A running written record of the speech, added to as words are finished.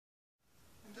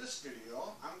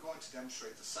to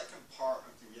demonstrate the second part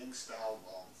of the Ying style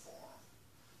long form.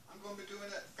 I'm going to be doing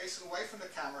it facing away from the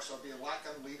camera, so it'll be like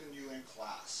I'm leading you in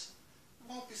class. You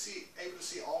won't be able to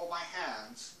see all my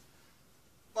hands,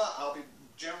 but I'll be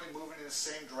generally moving in the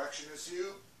same direction as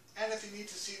you. And if you need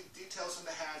to see details in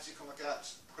the hands, you can look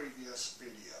at previous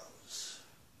videos.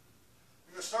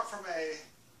 We're going to start from a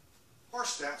horse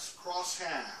stance, cross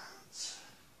hands.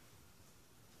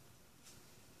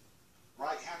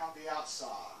 Right hand on the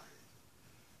outside.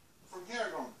 From here,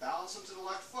 we're going to balance into the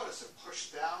left foot as it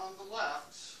push down on the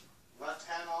left, left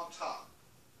hand on top.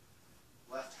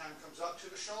 Left hand comes up to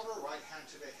the shoulder, right hand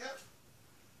to the hip.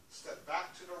 Step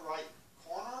back to the right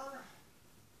corner,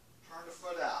 turn the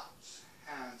foot out.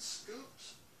 Hand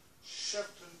scoops,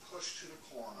 shift and push to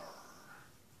the corner.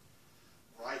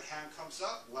 Right hand comes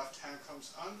up, left hand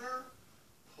comes under,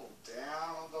 pull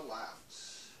down on the left.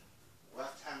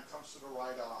 Left hand comes to the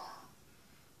right arm.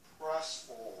 Press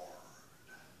forward.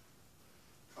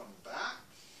 Come back,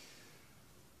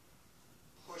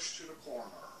 push to the corner.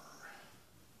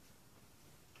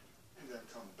 And then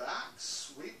come back,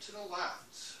 sweep to the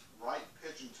left, right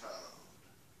pigeon toe.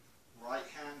 Right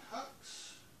hand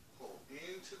hooks, pull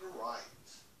into the right.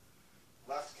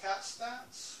 Left cat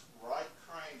stance, right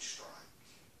crane strike.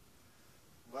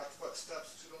 Left foot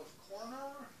steps to the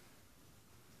corner,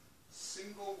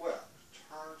 single whip,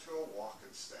 turn to a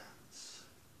walking stance.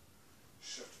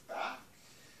 Shift back,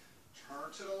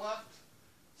 turn to the left,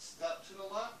 step to the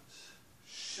left,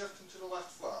 shift into the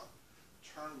left foot,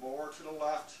 turn more to the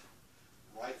left,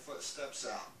 right foot steps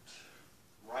out.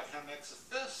 Right hand makes a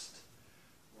fist,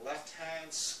 left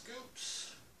hand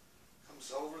scoops,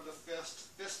 comes over the fist,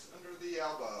 fist under the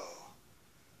elbow,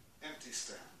 empty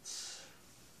stance.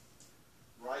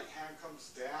 Right hand comes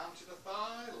down to the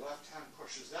thigh, left hand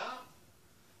pushes out,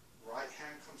 right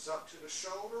hand comes up to the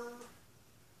shoulder,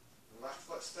 left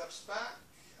foot steps back,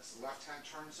 as the left hand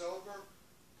turns over,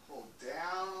 pull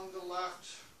down on the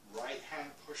left, right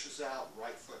hand pushes out,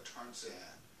 right foot turns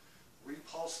in.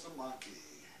 Repulse the monkey.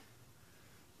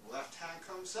 Left hand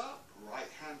comes up, right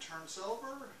hand turns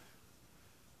over,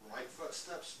 right foot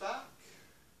steps back,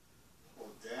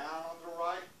 pull down on the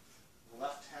right,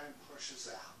 left hand pushes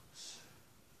out.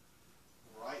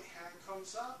 Right hand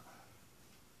comes up,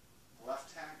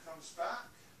 left hand comes back,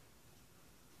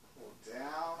 pull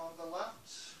down on the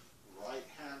left, right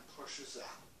hand pushes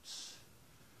out.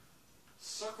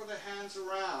 Circle the hands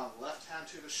around, left hand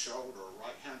to the shoulder,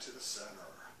 right hand to the center.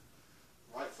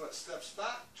 Right foot steps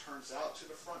back, turns out to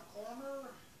the front corner,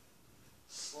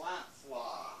 slant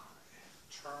fly,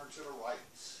 turn to the right.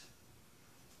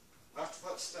 Left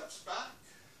foot steps back,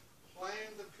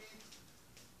 plane the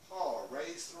paw,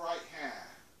 raise the right hand,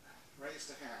 raise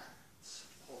the hands,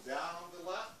 pull down on the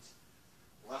left,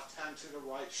 left hand to the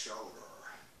right shoulder.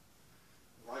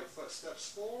 Right foot steps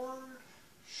forward,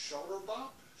 shoulder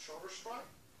bump, shoulder strike,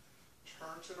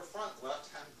 turn to the front,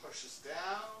 left hand pushes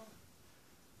down,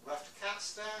 left cat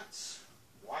stance,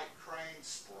 white crane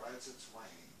spreads its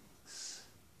wings.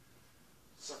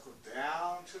 Circle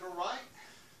down to the right,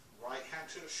 right hand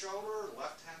to the shoulder,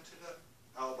 left hand to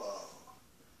the elbow.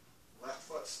 Left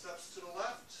foot steps to the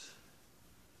left,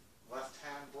 left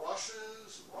hand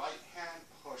brushes, right hand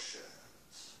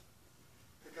pushes.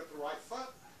 Pick up the right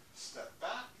foot, step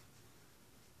back,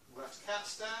 left cat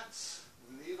stance,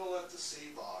 needle at the C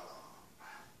bottom.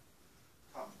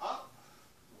 Come up,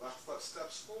 left foot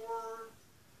steps forward,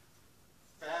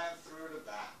 fan through the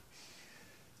back.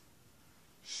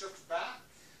 Shift back,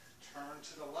 turn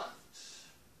to the left,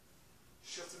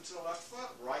 shift into the left foot,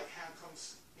 right hand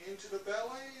comes into the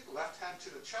belly, left hand to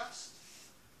the chest,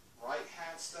 right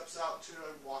hand steps out to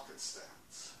a walking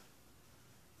stance.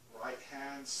 Right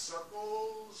hand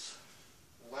circles,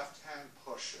 left hand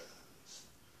pushes.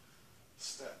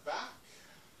 Step back,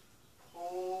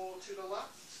 pull to the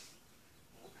left,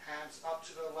 hands up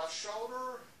to the left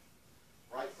shoulder,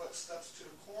 right foot steps to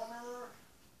the corner,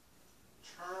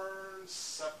 turn,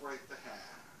 separate the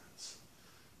hands.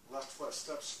 Left foot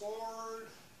steps forward,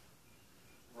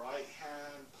 right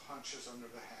hand punches under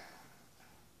the hand.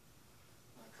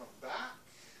 Then come back,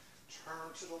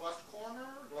 turn to the left corner,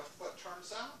 left foot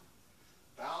turns out,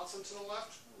 bounce into the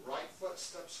left, right foot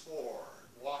steps forward,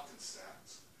 walking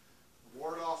stance.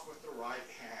 Ward off with the right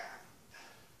hand.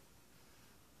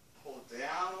 Pull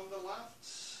down on the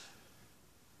left,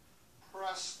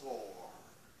 press forward.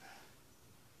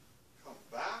 Come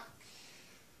back,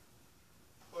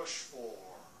 push forward.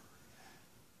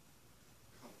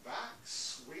 Come back,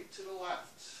 sweep to the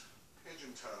left,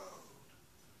 pigeon toed.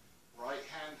 Right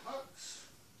hand hooks,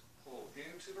 pull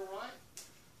into the right,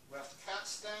 left cat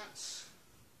stance,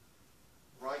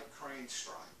 right crane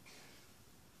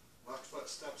Left foot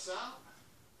steps out.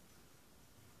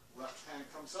 Left hand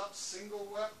comes up, single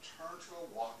whip, turn to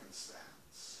a walking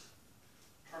stance.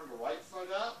 Turn the right foot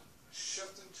up,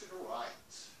 shifting to the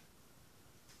right.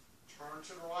 Turn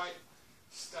to the right,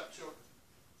 step to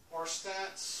a horse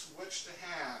stance, switch to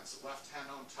hands, left hand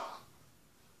on top.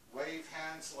 Wave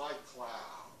hands like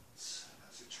clouds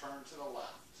as you turn to the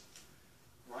left.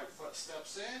 Right foot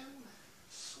steps in,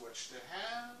 switch to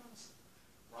hands,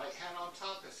 right hand on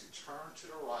top as you turn to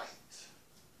the right.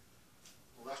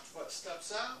 Left foot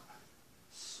steps out,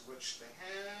 switch to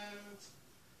hands,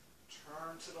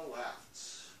 turn to the left.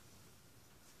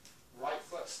 Right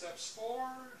foot steps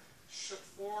forward, shift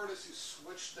forward as you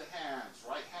switch to hands.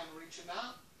 Right hand reaching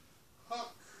out,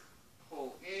 hook,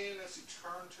 pull in as you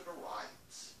turn to the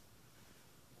right.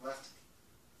 Left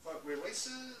foot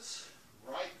releases,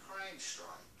 right crank strike.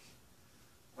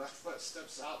 Left foot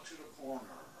steps out to the corner.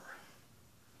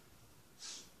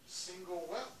 Single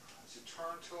whip as you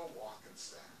turn to a walking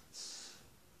stance.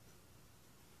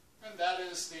 And that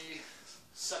is the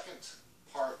second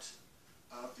part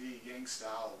of the Ying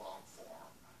style long